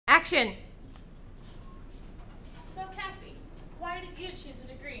Action! So Cassie, why did you choose a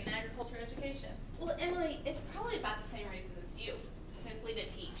degree in agriculture education? Well, Emily, it's probably about the same reason as you. Simply to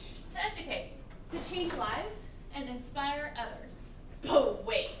teach. To educate To change lives? and inspire others. But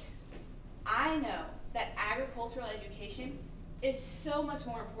wait. I know that agricultural education is so much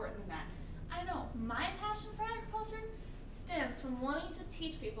more important than that. I know my passion for agriculture stems from wanting to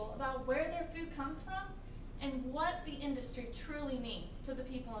teach people about where their food comes from and what the industry truly means to the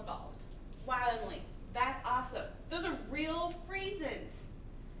people involved. Wow, Emily, that's awesome. Those are real reasons.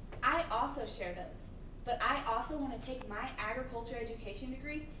 I also share those, but I also want to take my agriculture education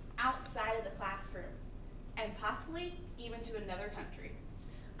degree outside of the classroom and possibly even to another country.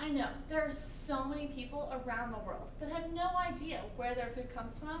 I know there are so many people around the world that have no idea where their food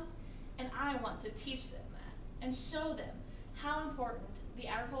comes from, and I want to teach them that and show them how important the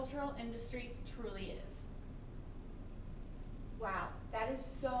agricultural industry truly is. Wow, that is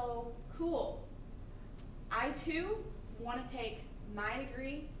so cool. I too want to take my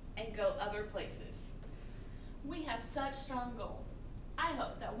degree and go other places. We have such strong goals. I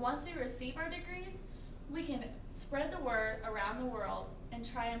hope that once we receive our degrees, we can spread the word around the world and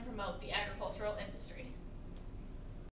try and promote the agricultural industry.